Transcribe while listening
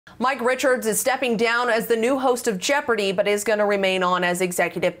Mike Richards is stepping down as the new host of Jeopardy, but is going to remain on as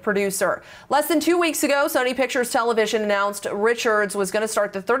executive producer. Less than 2 weeks ago, Sony Pictures Television announced Richards was going to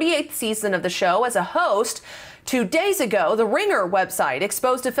start the 38th season of the show as a host. 2 days ago, the Ringer website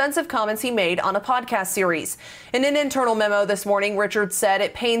exposed offensive comments he made on a podcast series. In an internal memo this morning, Richards said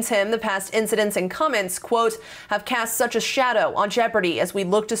it pains him the past incidents and comments, quote, have cast such a shadow on Jeopardy as we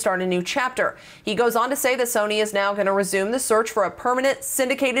look to start a new chapter. He goes on to say that Sony is now going to resume the search for a permanent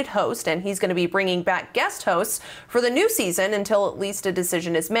syndicated host, and he's going to be bringing back guest hosts for the new season until at least a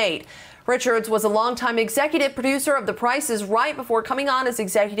decision is made. Richards was a longtime executive producer of The Price is Right before coming on as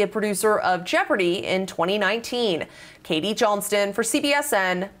executive producer of Jeopardy in 2019. Katie Johnston for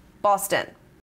CBSN, Boston.